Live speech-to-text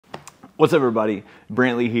What's up, everybody?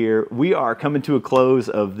 Brantley here. We are coming to a close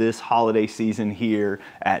of this holiday season here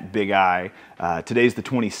at Big Eye. Today's the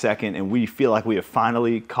 22nd, and we feel like we have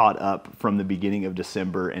finally caught up from the beginning of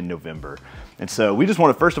December and November. And so we just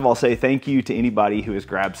want to first of all say thank you to anybody who has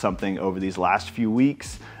grabbed something over these last few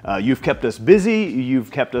weeks. You've kept us busy,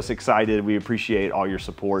 you've kept us excited. We appreciate all your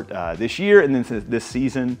support this year and then this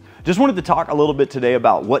season. Just wanted to talk a little bit today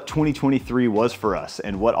about what 2023 was for us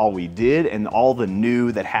and what all we did and all the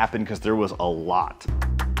new that happened, because there was a lot.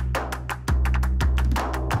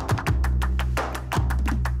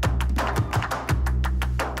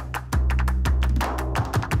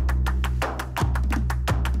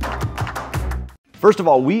 First of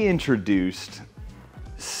all, we introduced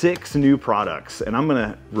 6 new products, and I'm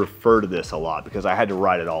gonna refer to this a lot because I had to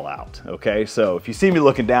write it all out, okay? So if you see me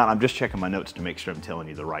looking down, I'm just checking my notes to make sure I'm telling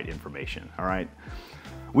you the right information, all right?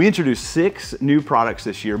 We introduced 6 new products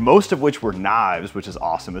this year, most of which were knives, which is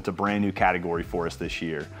awesome. It's a brand new category for us this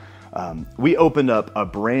year. We opened up a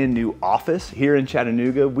brand new office here in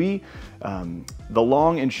Chattanooga. The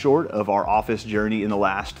long and short of our office journey in the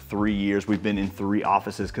last 3 years, we've been in 3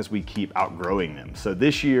 offices because we keep outgrowing them. So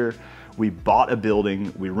this year, we bought a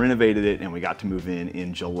building, we renovated it, and we got to move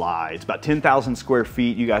in July. It's about 10,000 square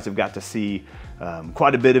feet. You guys have got to see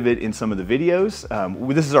quite a bit of it in some of the videos.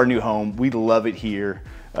 This is our new home. We love it here.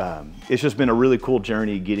 It's just been a really cool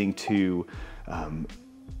journey getting to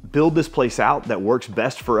build this place out that works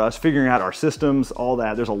best for us, figuring out our systems, all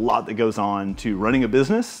that. There's a lot that goes on to running a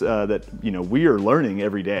business that we are learning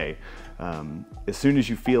every day. As soon as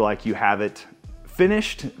you feel like you have it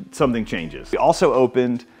finished, something changes. We also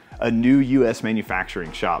opened a new US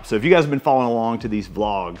manufacturing shop. So if you guys have been following along to these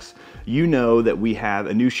vlogs, you know that we have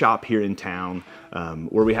a new shop here in town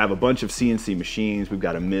where we have a bunch of CNC machines. We've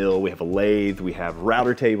got a mill, we have a lathe, we have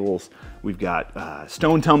router tables, we've got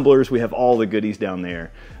stone tumblers, we have all the goodies down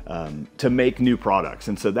there to make new products.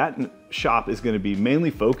 And so that shop is gonna be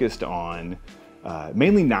mainly focused on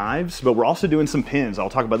mainly knives, but we're also doing some pins.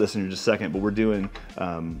 I'll talk about this in just a second, but we're doing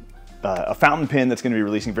a fountain pen that's going to be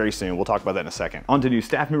releasing very soon. We'll talk about that in a second. On to new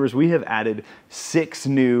staff members. We have added 6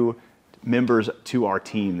 new members to our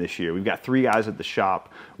team this year. We've got 3 guys at the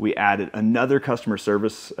shop. We added another customer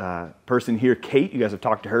service person here, Kate. You guys have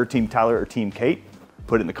talked to her, Team Tyler or Team Kate.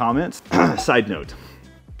 Put it in the comments. Side note,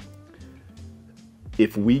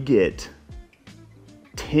 if we get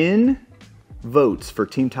 10 votes for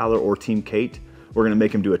Team Tyler or Team Kate, we're going to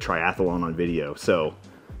make them do a triathlon on video. So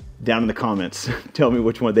down in the comments, tell me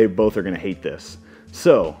which one. They both are gonna hate this.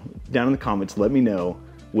 So down in the comments, let me know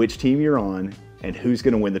which team you're on and who's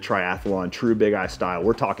gonna win the triathlon, true Big Eye style.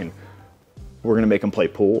 We're gonna make them play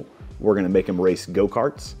pool, we're gonna make them race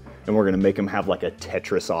go-karts, and we're gonna make them have like a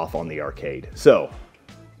Tetris off on the arcade. So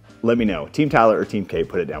let me know, Team Tyler or Team Kate,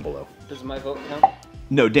 put it down below. Does my vote count?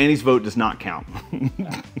 No, Danny's vote does not count.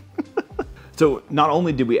 So not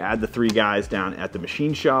only did we add the 3 guys down at the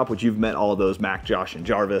machine shop, which you've met all of those, Mac, Josh, and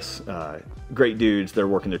Jarvis, great dudes, they're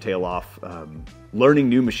working their tail off. Learning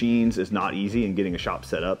new machines is not easy, and getting a shop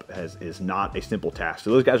set up is not a simple task.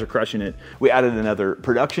 So those guys are crushing it. We added another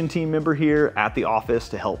production team member here at the office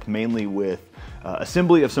to help mainly with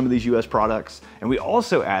assembly of some of these US products. And we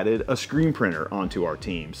also added a screen printer onto our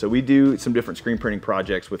team. So we do some different screen printing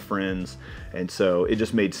projects with friends. And so it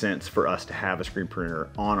just made sense for us to have a screen printer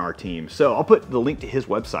on our team. So I'll put the link to his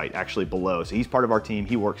website actually below. So he's part of our team.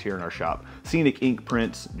 He works here in our shop. Scenic Ink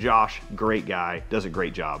Prints. Josh, great guy, does a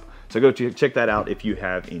great job. So go check that out if you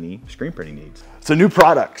have any screen printing needs. So new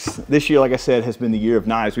products. This year, like I said, has been the year of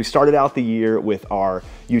knives. We started out the year with our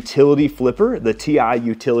utility flipper, the TI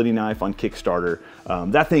utility knife on Kickstarter.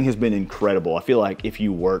 That thing has been incredible. I feel like if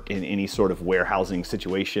you work in any sort of warehousing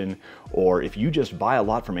situation, or if you just buy a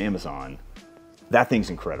lot from Amazon, that thing's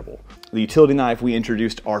incredible. The utility knife, we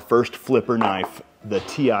introduced our first flipper knife, the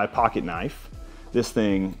TI pocket knife. This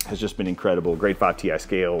thing has just been incredible. Grade 5 TI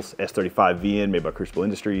scales, S35 VN made by Crucible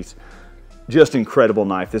Industries. Just incredible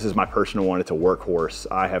knife. This is my personal one. It's a workhorse.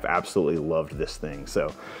 I have absolutely loved this thing.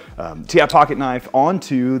 So TI pocket knife.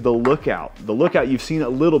 Onto the Lookout. The Lookout, you've seen a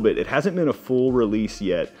little bit. It hasn't been a full release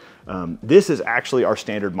yet. This is actually our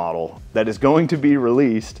standard model that is going to be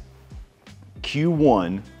released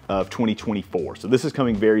Q1 of 2024. So this is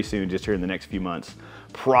coming very soon, just here in the next few months,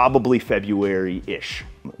 probably February-ish.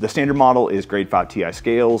 The standard model is grade 5 TI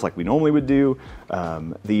scales like we normally would do.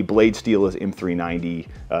 The blade steel is M390.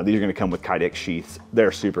 These are gonna come with Kydex sheaths.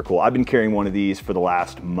 They're super cool. I've been carrying one of these for the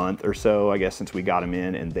last month or so, I guess, since we got them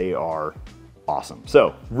in, and they are awesome.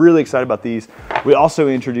 So really excited about these. We also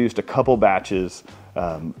introduced a couple batches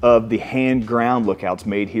of the hand ground lookouts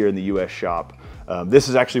made here in the US shop. This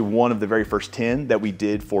is actually one of the very first 10 that we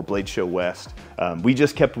did for Blade Show West. We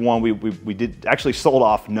just kept one. We did actually sold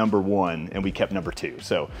off #1 and we kept #2.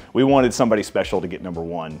 So we wanted somebody special to get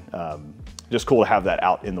 #1. Just cool to have that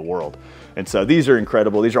out in the world. And so these are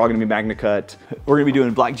incredible. These are all gonna be Magna Cut. We're gonna be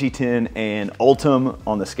doing Black G10 and Ultim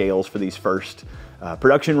on the scales for these first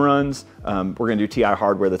production runs. We're gonna do TI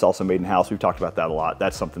hardware that's also made in-house. We've talked about that a lot.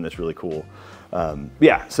 That's something that's really cool.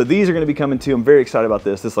 Yeah, so these are gonna be coming too. I'm very excited about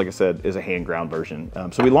this. This, like I said, is a hand ground version.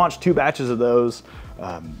 So we launched 2 batches of those.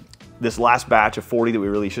 This last batch of 40 that we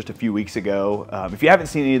released just a few weeks ago. If you haven't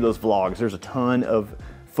seen any of those vlogs, there's a ton of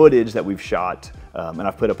footage that we've shot and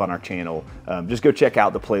I've put up on our channel. Just go check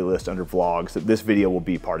out the playlist under vlogs. This video will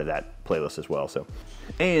be part of that playlist as well.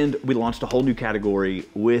 And we launched a whole new category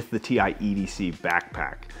with the TI EDC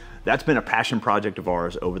backpack. That's been a passion project of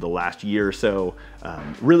ours over the last year or so.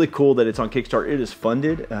 Really cool that it's on Kickstarter. It is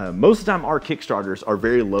funded. Most of the time our Kickstarters are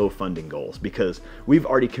very low funding goals because we've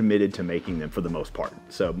already committed to making them for the most part.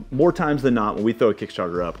 So more times than not, when we throw a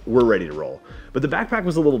Kickstarter up, we're ready to roll. But the backpack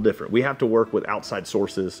was a little different. We have to work with outside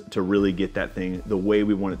sources to really get that thing the way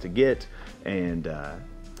we want it to get and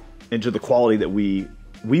to the quality that we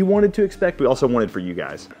wanted to expect, we also wanted for you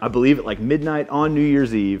guys. I believe at like midnight on New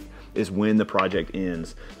Year's Eve is when the project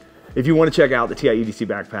ends. If you want to check out the TI EDC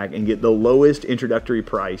backpack and get the lowest introductory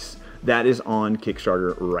price, that is on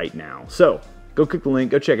Kickstarter right now. So go click the link,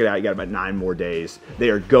 go check it out. You got about 9 more days. They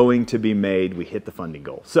are going to be made. We hit the funding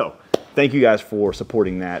goal. So thank you guys for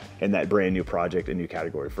supporting that and that brand new project, a new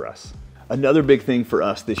category for us. Another big thing for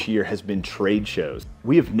us this year has been trade shows.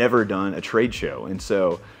 We have never done a trade show, and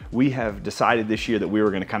so we have decided this year that we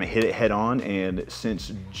were gonna kind of hit it head on, and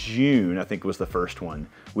since June, I think was the first one,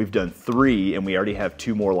 we've done 3, and we already have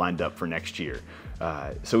 2 more lined up for next year.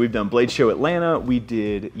 So we've done Blade Show Atlanta, we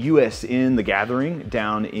did USN The Gathering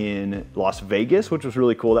down in Las Vegas, which was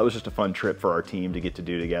really cool. That was just a fun trip for our team to get to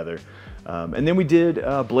do together. And then we did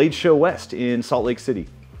Blade Show West in Salt Lake City.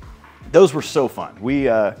 Those were so fun. We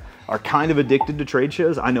are kind of addicted to trade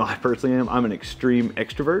shows. I know I personally am. I'm an extreme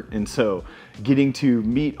extrovert, and so getting to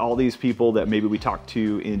meet all these people that maybe we talk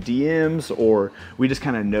to in DMs or we just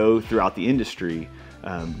kind of know throughout the industry,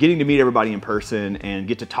 getting to meet everybody in person and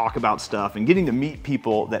get to talk about stuff and getting to meet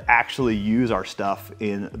people that actually use our stuff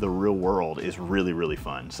in the real world is really, really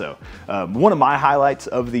fun. So one of my highlights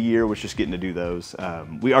of the year was just getting to do those.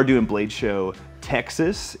 We are doing Blade Show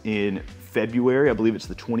Texas in February. I believe it's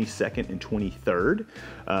the 22nd and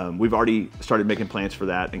 23rd. We've already started making plans for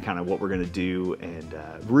that and kind of what we're gonna do, and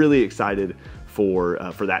really excited for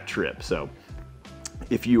that trip. So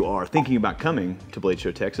if you are thinking about coming to Blade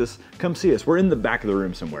Show Texas, come see us. We're in the back of the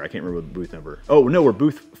room somewhere. I can't remember the booth number. Oh no, we're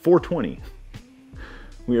booth 420.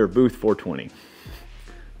 We are booth 420.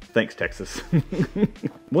 Thanks, Texas.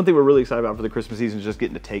 One thing we're really excited about for the Christmas season is just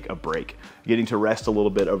getting to take a break, getting to rest a little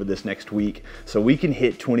bit over this next week so we can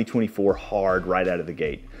hit 2024 hard right out of the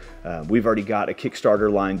gate. We've already got a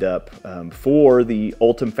Kickstarter lined up for the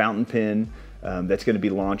Ultim fountain pen that's going to be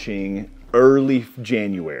launching early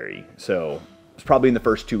January. So it's probably in the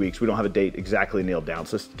first 2 weeks. We don't have a date exactly nailed down,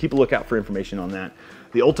 so keep a lookout for information on that.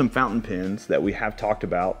 The Ultim fountain pens that we have talked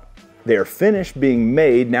about, they are finished being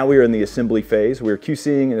made. Now we are in the assembly phase. We're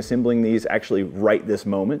QCing and assembling these actually right this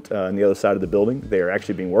moment on the other side of the building. They are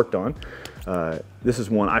actually being worked on. This is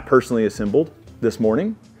one I personally assembled this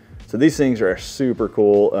morning. So these things are super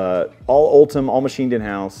cool. All Ultim, all machined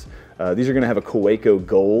in-house. These are gonna have a Kaweco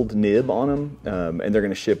gold nib on them, and they're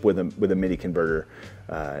gonna ship with a MIDI converter.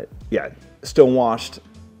 Yeah, stone washed,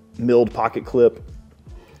 milled pocket clip.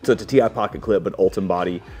 So it's a TI pocket clip, but Ultim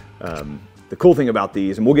body. The cool thing about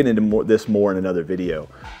these, and we'll get into this more in another video,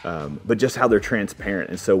 but just how they're transparent.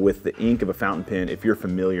 And so with the ink of a fountain pen, if you're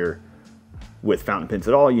familiar with fountain pens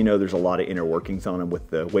at all, you know there's a lot of inner workings on them with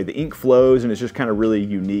the way the ink flows, and it's just kind of really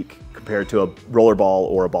unique compared to a rollerball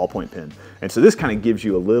or a ballpoint pen. And so this kind of gives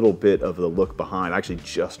you a little bit of the look behind. I actually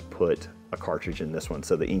just put a cartridge in this one,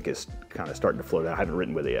 so the ink is kind of starting to flow down. I haven't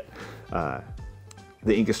written with it yet.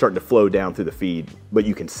 The ink is starting to flow down through the feed, but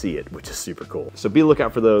you can see it, which is super cool. So be a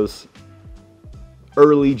lookout for those.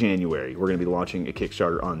 Early January, we're gonna be launching a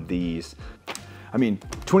Kickstarter on these. I mean,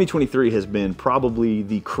 2023 has been probably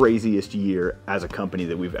the craziest year as a company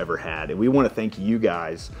that we've ever had. And we wanna thank you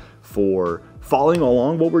guys for following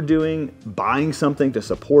along what we're doing, buying something to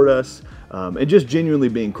support us, and just genuinely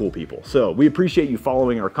being cool people. So we appreciate you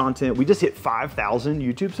following our content. We just hit 5,000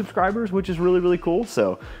 YouTube subscribers, which is really, really cool.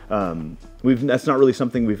 So that's not really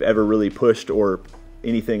something we've ever really pushed or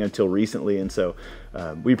anything until recently, and so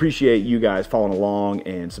we appreciate you guys following along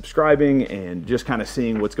and subscribing and just kind of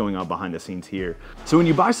seeing what's going on behind the scenes here. So when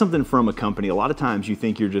you buy something from a company, a lot of times you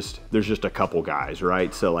think there's just a couple guys,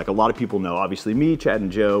 right? So like a lot of people know, obviously me, Chad,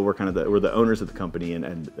 and Joe, we're the owners of the company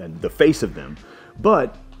and the face of them.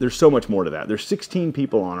 But there's so much more to that. There's 16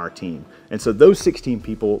 people on our team. And so those 16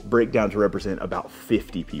 people break down to represent about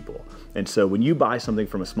 50 people. And so when you buy something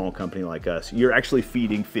from a small company like us, you're actually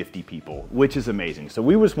feeding 50 people, which is amazing. So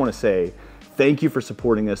we just want to say thank you for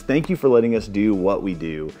supporting us. Thank you for letting us do what we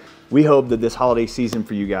do. We hope that this holiday season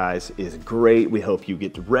for you guys is great. We hope you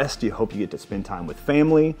get to rest. We hope you get to spend time with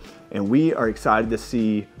family. And we are excited to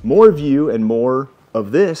see more of you and more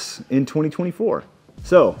of this in 2024.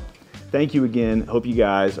 So thank you again. Hope you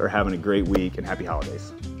guys are having a great week and happy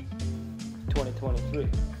holidays.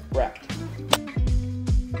 2023.